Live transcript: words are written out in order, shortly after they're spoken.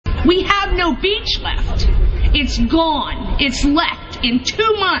We have no beach left. It's gone. It's left. In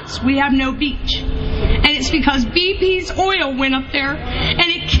 2 months, we have no beach. And it's because BP's oil went up there and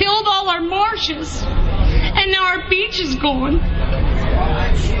it killed all our marshes. And now our beach is gone.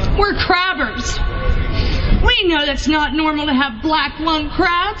 We're crabbers. We know that's not normal to have black lung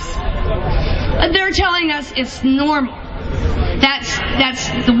crabs. They're telling us it's normal.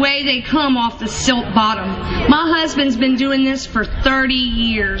 That's the way they come off the silt bottom. My husband's been doing this for 30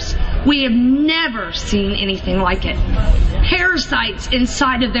 years. We have never seen anything like it. Parasites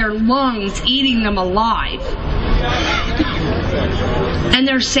inside of their lungs eating them alive. And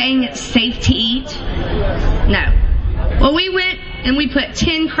they're saying it's safe to eat? No. Well, we went and we put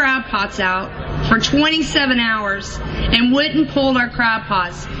 10 crab pots out for 27 hours and went and pulled our crab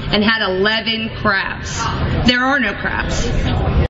pots and had 11 crabs. There are no crabs.